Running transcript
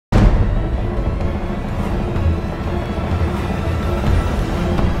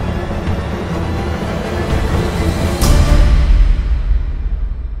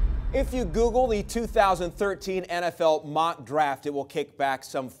you Google the 2013 NFL mock draft, it will kick back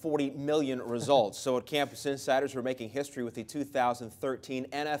some 40 million results. So at Campus Insiders, we're making history with the 2013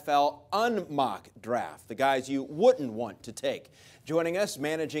 NFL unmock draft, the guys you wouldn't want to take. Joining us,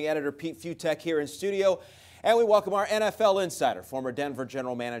 managing editor Pete Futek here in studio. And we welcome our NFL insider, former Denver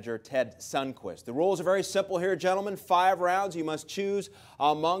general manager Ted Sundquist. The rules are very simple here, gentlemen. 5 rounds. You must choose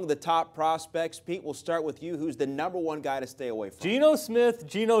among the top prospects. Pete, we'll start with you. Who's the #1 guy to stay away from? Geno Smith,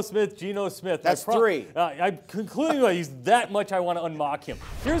 Geno Smith, Geno Smith. That's 3. I'm concluding that he's that much I want to unmock him.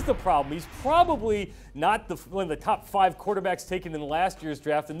 Here's the problem. He's probably not one of the top 5 quarterbacks taken in last year's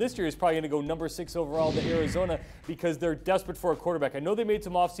draft, and this year he's probably going to go number 6 overall to Arizona because they're desperate for a quarterback. I know they made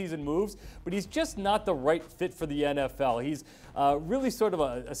some offseason moves, but he's just not the right fit for the NFL. He's really sort of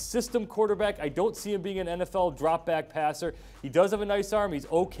a system quarterback. I don't see him being an NFL drop-back passer. He does have a nice arm. He's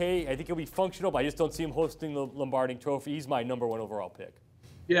okay. I think he'll be functional, but I just don't see him hosting the Lombardi Trophy. He's my #1 overall pick.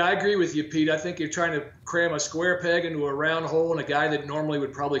 Yeah, I agree with you, Pete. I think you're trying to cram a square peg into a round hole and a guy that normally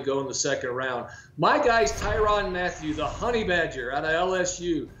would probably go in the 2nd round. My guy's Tyrann Mathieu, the Honey Badger out of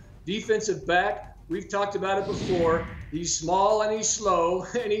LSU. Defensive back. We've talked about it before. He's small and he's slow,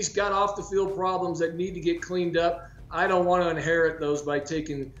 and he's got off-the-field problems that need to get cleaned up. I don't want to inherit those by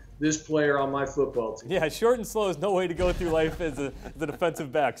taking this player on my football team. Yeah, short and slow is no way to go through life as a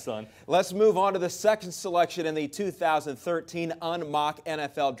defensive back, son. Let's move on to the 2nd selection in the 2013 unmock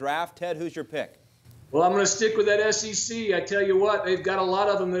NFL draft. Ted, who's your pick? Well, I'm going to stick with that SEC. I tell you what, they've got a lot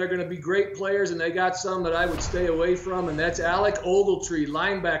of them that are going to be great players, and they got some that I would stay away from, and that's Alec Ogletree,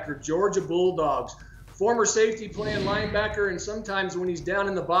 linebacker, Georgia Bulldogs. Former safety playing linebacker, and sometimes when he's down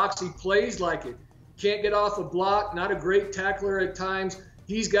in the box, he plays like it. Can't get off a block, not a great tackler at times.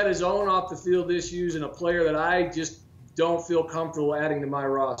 He's got his own off-the-field issues and a player that I just don't feel comfortable adding to my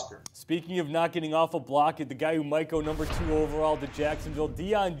roster. Speaking of not getting off a block, the guy who might go #2 overall to Jacksonville,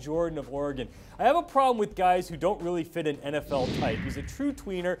 Deion Jordan of Oregon. I have a problem with guys who don't really fit an NFL type. He's a true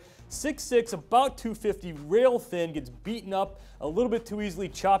tweener, 6'6", about 250, rail thin, gets beaten up a little bit too easily,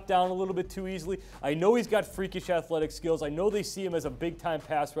 chopped down a little bit too easily. I know he's got freakish athletic skills. I know they see him as a big-time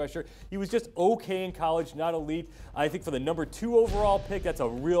pass rusher. He was just okay in college, not elite. I think for the #2 overall pick, that's a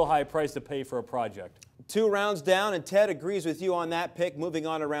real high price to pay for a project. 2 rounds down, and Ted agrees with you on that pick. Moving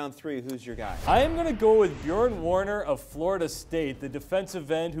on to round 3, who's your guy? I am going to go with Bjorn Warner of Florida State, the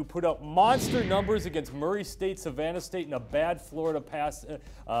defensive end who put up monster numbers against Murray State, Savannah State, and a bad Florida pass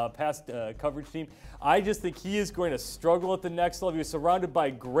coverage team. I just think he is going to struggle at the next level. He was surrounded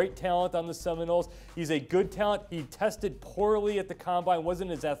by great talent on the Seminoles. He's a good talent. He tested poorly at the combine, wasn't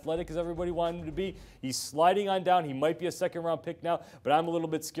as athletic as everybody wanted him to be. He's sliding on down. He might be a 2nd-round pick now, but I'm a little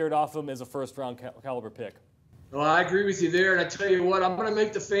bit scared off him as a 1st-round caliber pick. Well, I agree with you there, and I tell you what, I'm going to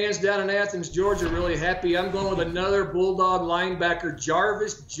make the fans down in Athens, Georgia really happy. I'm going with another Bulldog linebacker,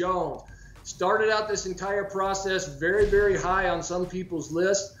 Jarvis Jones. Started out this entire process very, very high on some people's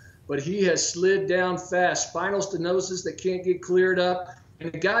list, but he has slid down fast. Spinal stenosis that can't get cleared up,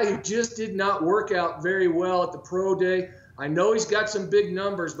 and a guy who just did not work out very well at the pro day. I know he's got some big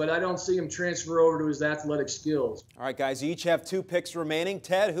numbers, but I don't see him transfer over to his athletic skills. All right, guys, you each have 2 picks remaining.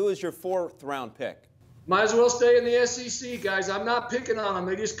 Ted, who is your 4th-round pick? Might as well stay in the SEC, guys. I'm not picking on them.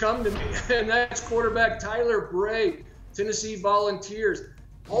 They just come to me. And that's quarterback Tyler Bray, Tennessee Volunteers.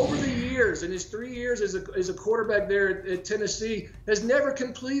 Over the years, in his 3 years as a quarterback there at Tennessee, has never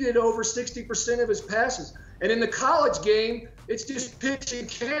completed over 60% of his passes. And in the college game, it's just pitch and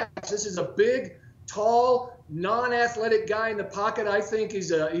catch. This is a big, tall, non-athletic guy in the pocket. I think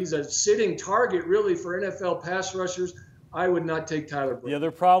he's a sitting target, really, for NFL pass rushers. I would not take Tyler Bray. The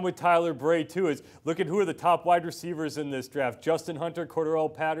other problem with Tyler Bray, too, is look at who are the top wide receivers in this draft. Justin Hunter,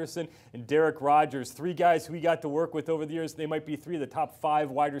 Cordell Patterson, and Derek Rogers. 3 guys who he got to work with over the years. They might be 3 of the top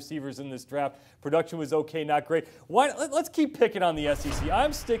 5 wide receivers in this draft. Production was okay, not great. Let's keep picking on the SEC.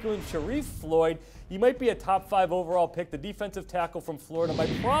 I'm sticking with Sharif Floyd. He might be a top 5 overall pick, the defensive tackle from Florida. My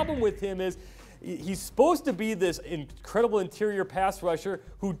problem with him is he's supposed to be this incredible interior pass rusher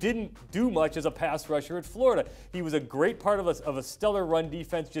who didn't do much as a pass rusher at Florida. He was a great part of a stellar run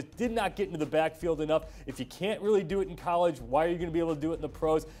defense, just did not get into the backfield enough. If you can't really do it in college, why are you going to be able to do it in the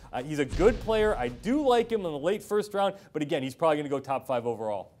pros? He's a good player. I do like him in the late 1st round, but again, he's probably going to go top 5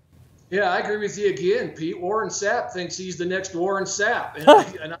 overall. Yeah, I agree with you again, Pete. Warren Sapp thinks he's the next Warren Sapp,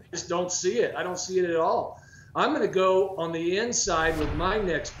 and I just don't see it. I don't see it at all. I'm going to go on the inside with my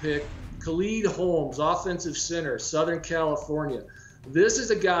next pick, Khalid Holmes, offensive center, Southern California. This is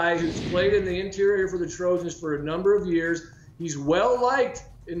a guy who's played in the interior for the Trojans for a number of years. He's well-liked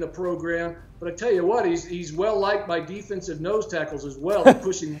in the program, but I tell you what, he's well-liked by defensive nose tackles as well. They're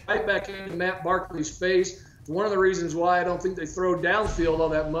pushing right back into Matt Barkley's face. It's one of the reasons why I don't think they throw downfield all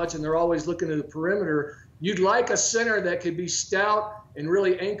that much, and they're always looking to the perimeter. You'd like a center that could be stout and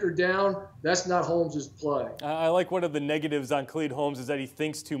really anchored down. That's not Holmes' play. I like one of the negatives on Khalid Holmes is that he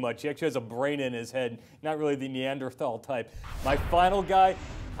thinks too much. He actually has a brain in his head, not really the Neanderthal type. My final guy,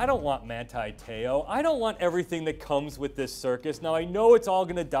 I don't want Manti Te'o. I don't want everything that comes with this circus. Now, I know it's all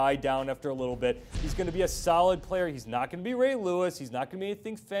going to die down after a little bit. He's going to be a solid player. He's not going to be Ray Lewis. He's not going to be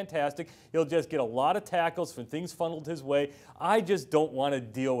anything fantastic. He'll just get a lot of tackles from things funneled his way. I just don't want to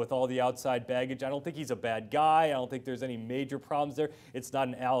deal with all the outside baggage. I don't think he's a bad guy. I don't think there's any major problems there. It's not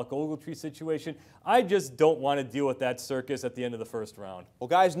an Alec Ogletree situation. I just don't want to deal with that circus at the end of the first round. Well,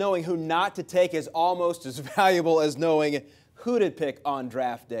 guys, knowing who not to take is almost as valuable as knowing who to pick on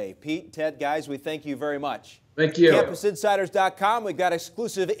draft day. Pete, Ted, guys, we thank you very much. Thank you. CampusInsiders.com, we've got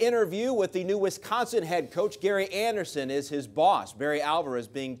exclusive interview with the new Wisconsin head coach. Gary Anderson is his boss. Barry Alvarez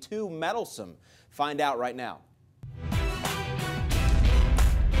being too meddlesome. Find out right now.